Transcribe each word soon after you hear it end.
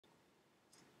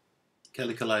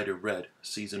Kelly Colider Red,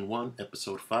 Season 1,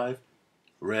 Episode 5,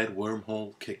 Red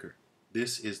Wormhole Kicker.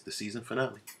 This is the season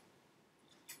finale.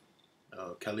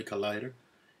 Kelly Colider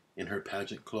in her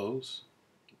pageant clothes.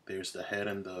 There's the head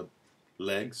and the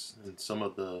legs and some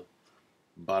of the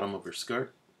bottom of her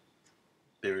skirt.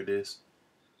 There it is,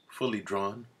 fully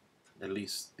drawn, at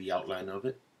least the outline of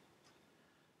it.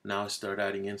 Now I start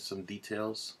adding in some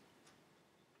details.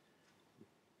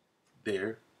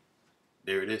 There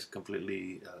it is,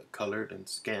 completely colored and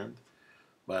scanned,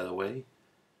 by the way.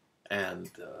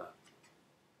 And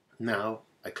now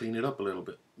I clean it up a little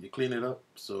bit. You clean it up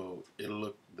so it'll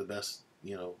look the best,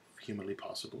 humanly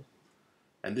possible.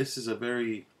 And this is a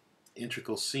very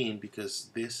integral scene because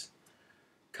this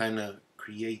kind of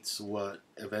creates what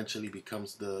eventually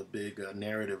becomes the big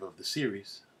narrative of the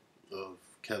series of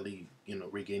Kelly,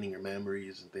 regaining her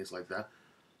memories and things like that.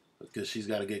 Because she's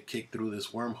got to get kicked through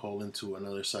this wormhole into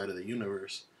another side of the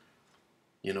universe,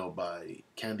 by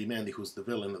Candy Mandy, who's the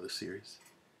villain of the series.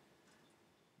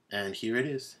 And here it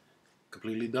is,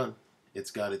 completely done.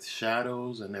 It's got its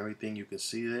shadows and everything you can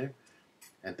see there.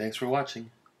 And thanks for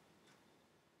watching.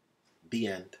 The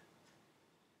end.